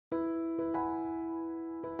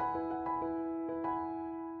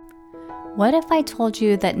What if I told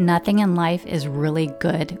you that nothing in life is really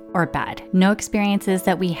good or bad? No experiences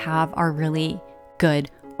that we have are really good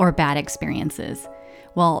or bad experiences.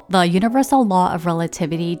 Well, the universal law of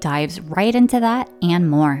relativity dives right into that and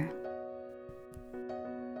more.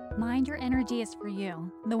 Mind Your Energy is for you,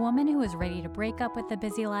 the woman who is ready to break up with a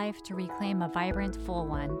busy life to reclaim a vibrant, full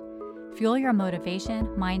one. Fuel your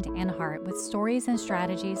motivation, mind, and heart with stories and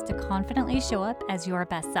strategies to confidently show up as your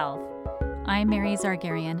best self. I'm Mary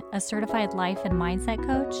Zargarian, a certified life and mindset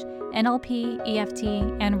coach, NLP, EFT,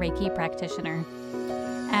 and Reiki practitioner.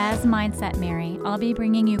 As Mindset Mary, I'll be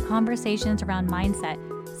bringing you conversations around mindset,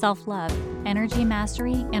 self-love, energy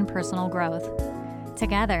mastery, and personal growth.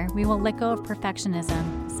 Together, we will let go of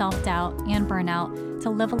perfectionism, self-doubt, and burnout to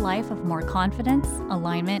live a life of more confidence,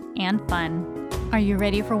 alignment, and fun. Are you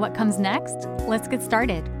ready for what comes next? Let's get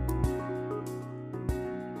started.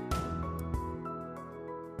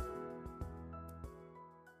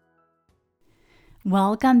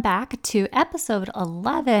 Welcome back to episode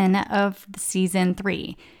 11 of season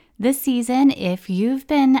 3. This season, if you've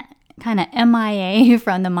been kind of MIA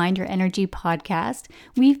from the Mind Your Energy podcast,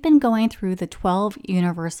 we've been going through the 12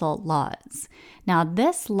 universal laws. Now,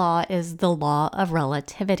 this law is the law of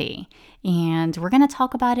relativity, and we're going to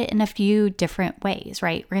talk about it in a few different ways,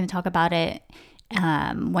 right? We're going to talk about it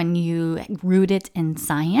when you root it in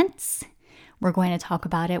science. We're going to talk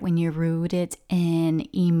about it when you root it in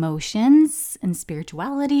emotions and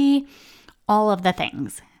spirituality, all of the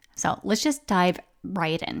things. So let's just dive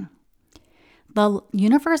right in. The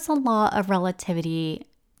universal law of relativity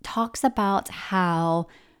talks about how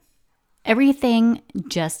everything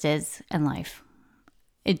just is in life.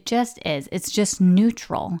 It just is. It's just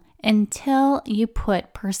neutral until you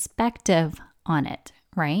put perspective on it,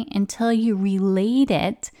 right? Until you relate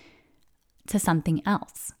it to something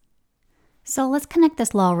else. So let's connect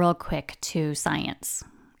this law real quick to science,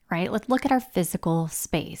 right? Let's look at our physical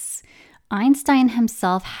space. Einstein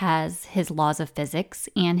himself has his laws of physics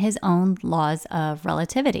and his own laws of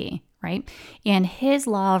relativity, right? And his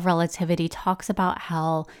law of relativity talks about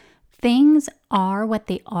how things are what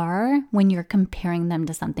they are when you're comparing them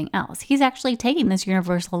to something else. He's actually taking this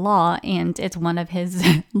universal law, and it's one of his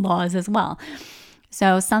laws as well.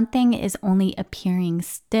 So something is only appearing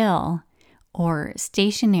still or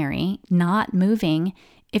stationary, not moving,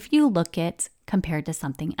 if you look at compared to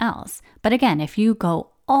something else. But again, if you go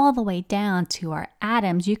all the way down to our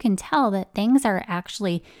atoms, you can tell that things are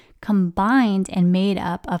actually combined and made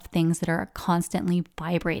up of things that are constantly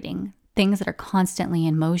vibrating, things that are constantly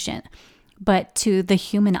in motion. But to the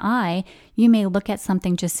human eye, you may look at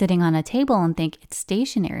something just sitting on a table and think it's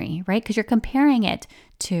stationary, right? Because you're comparing it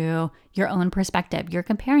to your own perspective. You're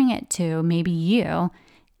comparing it to maybe you,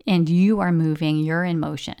 and you are moving, you're in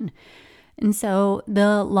motion. And so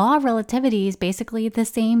the law of relativity is basically the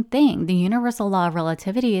same thing. The universal law of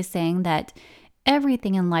relativity is saying that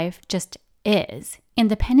everything in life just is. And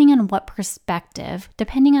depending on what perspective,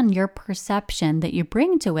 depending on your perception that you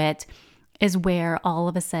bring to it, is where all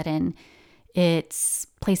of a sudden it's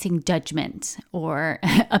placing judgment or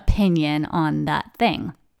opinion on that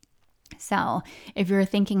thing. So if you're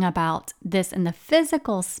thinking about this in the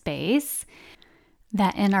physical space,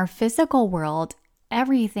 that in our physical world,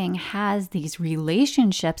 everything has these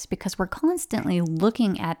relationships because we're constantly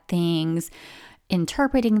looking at things,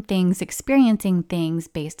 interpreting things, experiencing things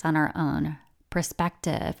based on our own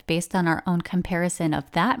perspective, based on our own comparison of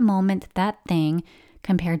that moment, that thing,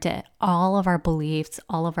 compared to all of our beliefs,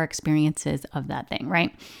 all of our experiences of that thing,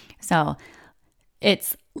 right? So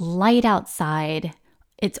it's light outside.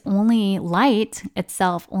 It's only light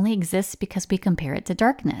itself only exists because we compare it to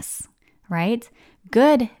darkness, right?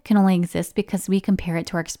 Good can only exist because we compare it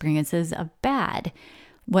to our experiences of bad.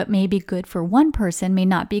 What may be good for one person may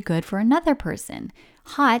not be good for another person.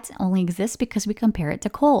 Hot only exists because we compare it to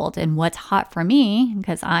cold. And what's hot for me,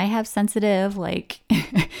 because I have sensitive,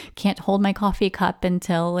 can't hold my coffee cup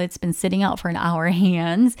until it's been sitting out for an hour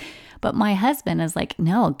hands. But my husband is like,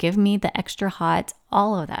 no, give me the extra hot,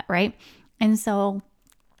 all of that, right? And so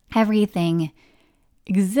everything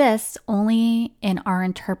exists only in our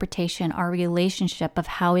interpretation, our relationship of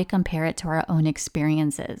how we compare it to our own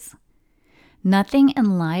experiences. Nothing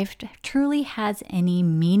in life truly has any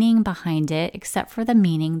meaning behind it except for the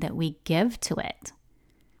meaning that we give to it.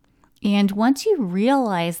 And once you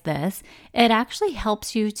realize this, it actually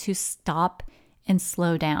helps you to stop and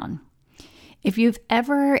slow down. If you've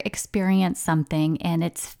ever experienced something and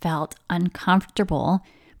it's felt uncomfortable,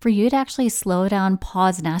 for you to actually slow down,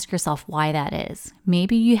 pause, and ask yourself why that is.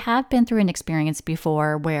 Maybe you have been through an experience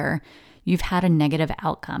before where you've had a negative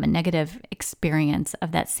outcome, a negative experience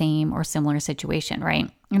of that same or similar situation, right?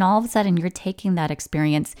 And all of a sudden you're taking that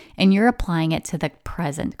experience and you're applying it to the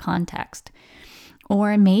present context.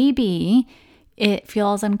 Or maybe it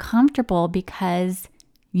feels uncomfortable because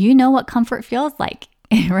you know what comfort feels like,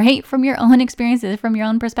 right? From your own experiences, from your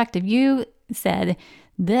own perspective. You said,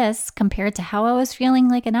 this compared to how I was feeling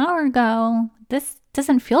like an hour ago, this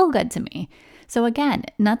doesn't feel good to me. So again,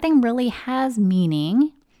 nothing really has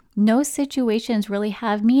meaning. No situations really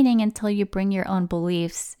have meaning until you bring your own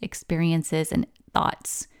beliefs, experiences, and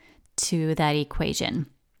thoughts to that equation.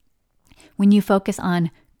 When you focus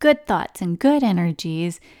on good thoughts and good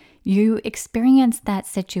energies, you experience that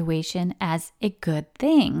situation as a good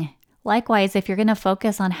thing. Likewise, if you're going to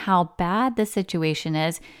focus on how bad the situation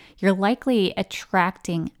is, you're likely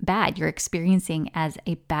attracting bad. You're experiencing as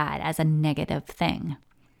a negative thing.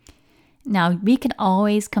 Now, we can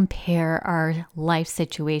always compare our life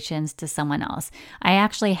situations to someone else. I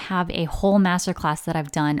actually have a whole masterclass that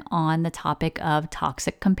I've done on the topic of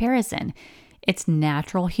toxic comparison. It's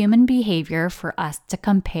natural human behavior for us to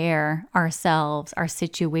compare ourselves, our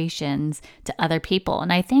situations to other people.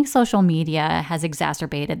 And I think social media has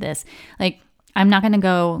exacerbated this. Like, I'm not going to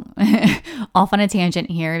go off on a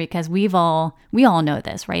tangent here because we all know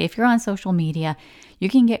this, right? If you're on social media, you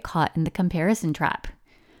can get caught in the comparison trap.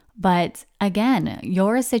 But again,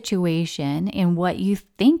 your situation and what you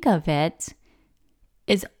think of it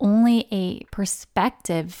is only a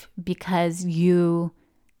perspective because you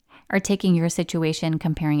are taking your situation,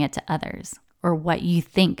 comparing it to others or what you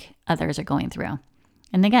think others are going through.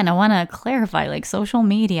 And again, I want to clarify, like, social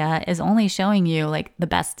media is only showing you like the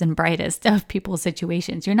best and brightest of people's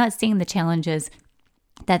situations. You're not seeing the challenges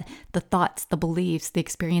that the thoughts, the beliefs, the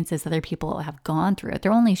experiences other people have gone through.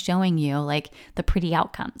 They're only showing you like the pretty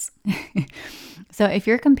outcomes. So if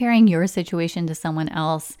you're comparing your situation to someone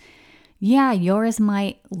else, yeah, yours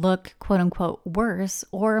might look quote unquote worse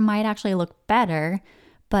or might actually look better.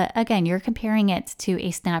 But again, you're comparing it to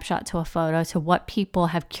a snapshot, to a photo, to what people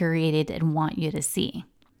have curated and want you to see.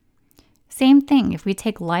 Same thing if we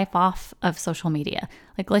take life off of social media.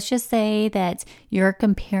 Like, let's just say that you're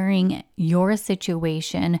comparing your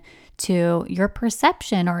situation to your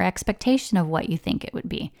perception or expectation of what you think it would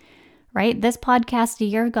be, right? This podcast a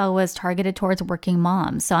year ago was targeted towards working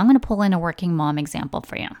moms. So I'm going to pull in a working mom example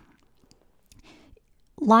for you.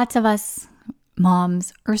 Lots of us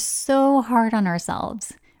moms are so hard on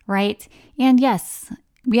ourselves, right? And yes,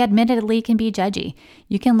 we admittedly can be judgy.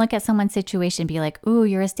 You can look at someone's situation and be like, ooh,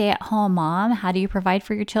 you're a stay-at-home mom. How do you provide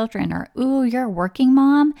for your children? Or, ooh, you're a working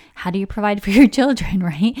mom. How do you provide for your children,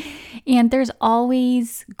 right? And there's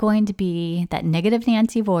always going to be that negative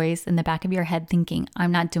Nancy voice in the back of your head thinking,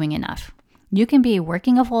 I'm not doing enough. You can be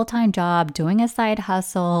working a full-time job, doing a side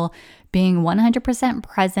hustle, being 100%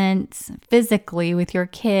 present physically with your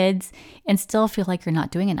kids, and still feel like you're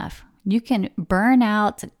not doing enough. You can burn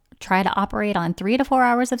out, try to operate on 3 to 4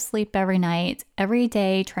 hours of sleep every night, every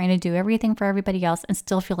day, trying to do everything for everybody else and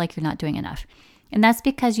still feel like you're not doing enough. And that's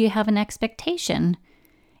because you have an expectation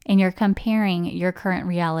and you're comparing your current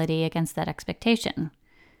reality against that expectation.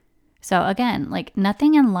 So again, like,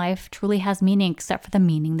 nothing in life truly has meaning except for the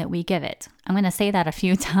meaning that we give it. I'm going to say that a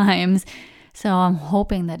few times, so I'm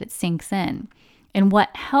hoping that it sinks in. And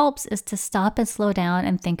what helps is to stop and slow down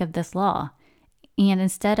and think of this law. And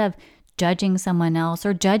instead of judging someone else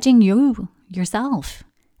or judging yourself,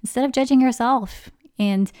 instead of judging yourself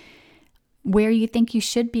and where you think you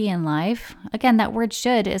should be in life, again, that word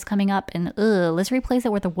should is coming up and let's replace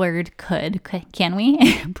it with the word could. Can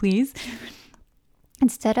we? Please?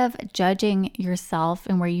 Instead of judging yourself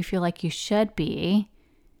and where you feel like you should be,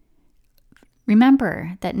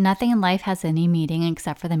 remember that nothing in life has any meaning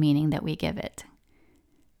except for the meaning that we give it.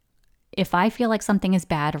 If I feel like something is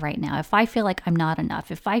bad right now, if I feel like I'm not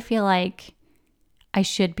enough, if I feel like I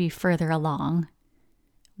should be further along,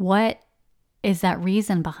 what is that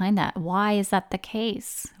reason behind that? Why is that the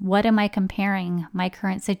case? What am I comparing my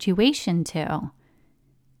current situation to?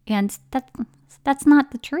 And that's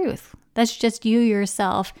not the truth. That's just you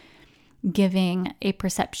yourself giving a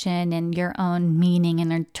perception and your own meaning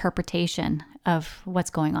and interpretation of what's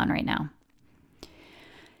going on right now.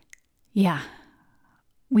 Yeah.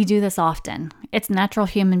 We do this often. It's natural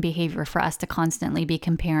human behavior for us to constantly be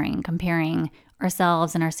comparing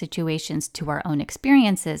ourselves and our situations to our own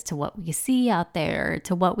experiences, to what we see out there,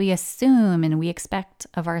 to what we assume and we expect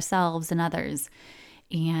of ourselves and others.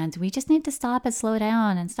 And we just need to stop and slow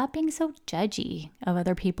down and stop being so judgy of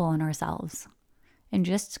other people and ourselves and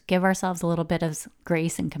just give ourselves a little bit of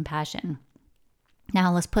grace and compassion.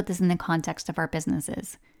 Now, let's put this in the context of our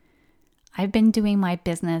businesses. I've been doing my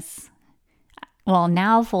business Well,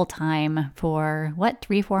 now full time for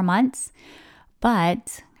 3-4 months.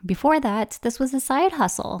 But before that, this was a side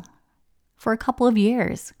hustle for a couple of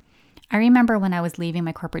years. I remember when I was leaving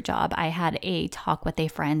my corporate job, I had a talk with a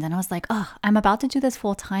friend and I was like, oh, I'm about to do this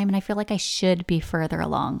full time and I feel like I should be further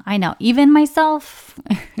along. I know, even myself,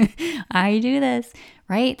 I do this,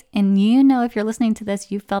 right? And if you're listening to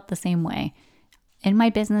this, you felt the same way. In my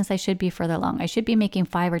business, I should be further along. I should be making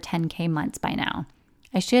 5 or 10K months by now.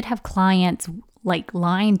 I should have clients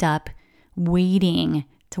lined up waiting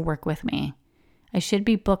to work with me. I should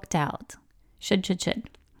be booked out. Should.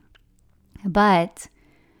 But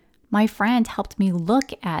my friend helped me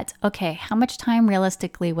look at, okay, how much time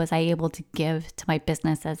realistically was I able to give to my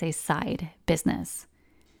business as a side business?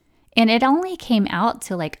 And it only came out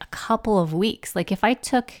to a couple of weeks. If I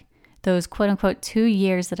took those quote unquote 2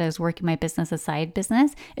 years that I was working my business as side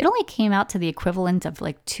business, it only came out to the equivalent of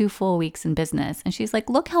 2 full weeks in business. And she's like,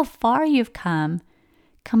 look how far you've come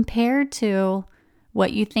compared to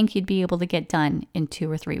what you think you'd be able to get done in 2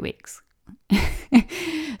 or 3 weeks.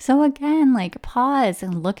 So again, pause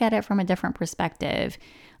and look at it from a different perspective.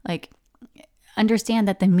 Understand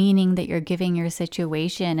that the meaning that you're giving your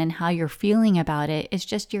situation and how you're feeling about it is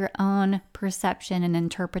just your own perception and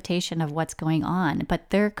interpretation of what's going on. But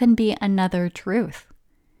there can be another truth.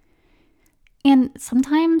 And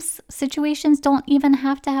sometimes situations don't even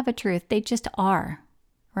have to have a truth. They just are,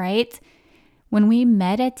 right? When we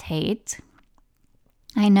meditate,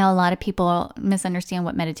 I know a lot of people misunderstand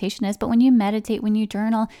what meditation is, but when you meditate, when you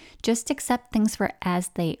journal, just accept things for as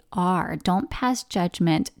they are. Don't pass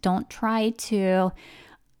judgment. Don't try to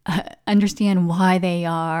understand why they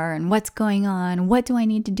are and what's going on. What do I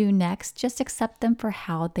need to do next? Just accept them for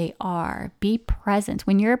how they are. Be present.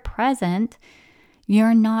 When you're present,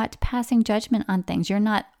 you're not passing judgment on things. You're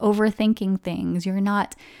not overthinking things. You're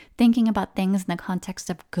not thinking about things in the context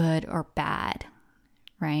of good or bad,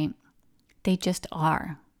 right? They just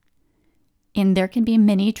are. And there can be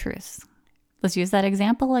many truths. Let's use that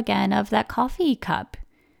example again of that coffee cup.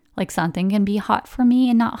 Something can be hot for me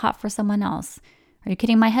and not hot for someone else. Are you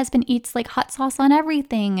kidding? My husband eats hot sauce on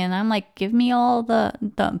everything. And I'm give me all the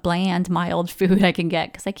bland, mild food I can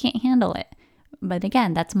get because I can't handle it. But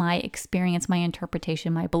again, that's my experience, my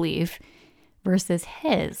interpretation, my belief versus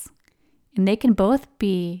his. And they can both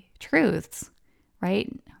be truths,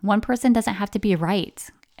 right? One person doesn't have to be right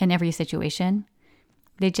in every situation.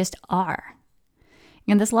 They just are.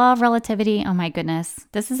 And this law of relativity, oh my goodness,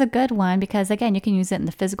 this is a good one because again, you can use it in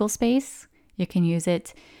the physical space. You can use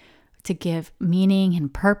it to give meaning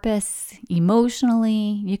and purpose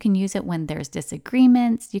emotionally. You can use it when there's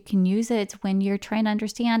disagreements. You can use it when you're trying to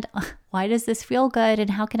understand, why does this feel good and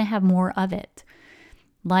how can I have more of it?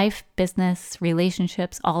 Life, business,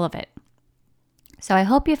 relationships, all of it. So I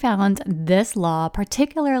hope you found this law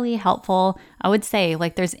particularly helpful. I would say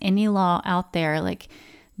there's any law out there,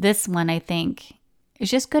 this one I think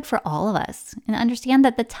is just good for all of us. And understand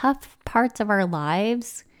that the tough parts of our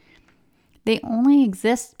lives, they only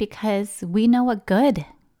exist because we know what good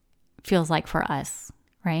feels like for us,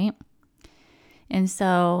 right? And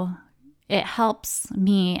so it helps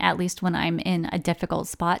me, at least when I'm in a difficult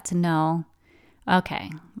spot, to know,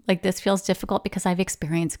 okay, this feels difficult because I've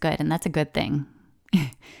experienced good, and that's a good thing.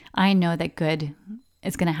 I know that good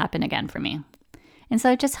is going to happen again for me. And so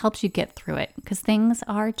it just helps you get through it because things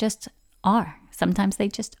are. Sometimes they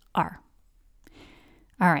just are.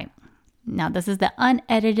 All right. Now this is the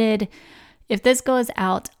unedited. If this goes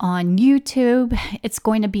out on YouTube, it's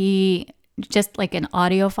going to be just an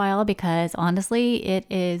audio file because honestly, it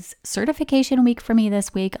is certification week for me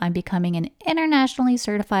this week. I'm becoming an internationally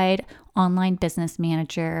certified online business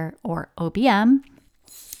manager, or OBM.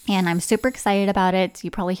 And I'm super excited about it. You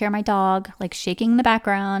probably hear my dog shaking in the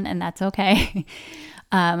background, and that's okay.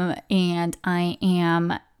 And I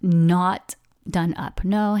am not done up.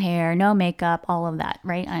 No hair, no makeup, all of that,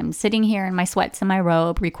 right? I'm sitting here in my sweats and my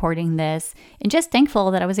robe recording this and just thankful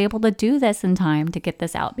that I was able to do this in time to get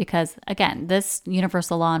this out because, again, this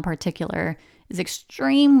universal law in particular is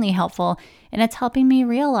extremely helpful. And it's helping me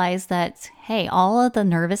realize that, hey, all of the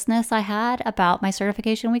nervousness I had about my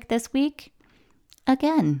certification week this week,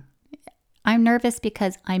 again, I'm nervous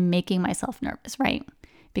because I'm making myself nervous, right?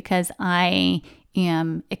 Because I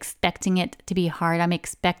am expecting it to be hard. I'm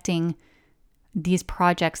expecting these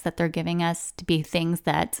projects that they're giving us to be things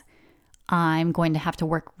that I'm going to have to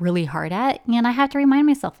work really hard at. And I have to remind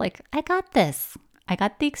myself, I got this. I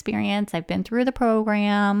got the experience. I've been through the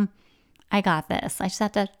program. I got this. I just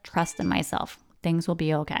have to trust in myself. Things will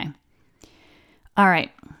be okay. All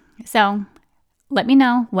right. So let me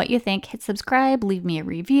know what you think. Hit subscribe, leave me a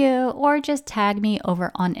review, or just tag me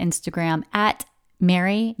over on Instagram at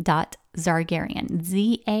mary.mclean. Zargarian,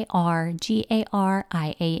 Zargarian.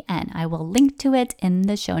 I will link to it in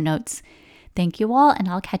the show notes. Thank you all, and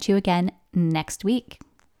I'll catch you again next week.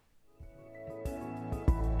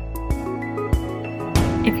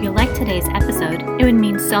 If you liked today's episode, it would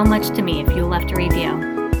mean so much to me if you left a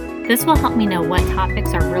review. This will help me know what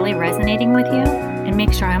topics are really resonating with you and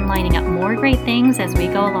make sure I'm lining up more great things as we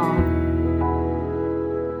go along.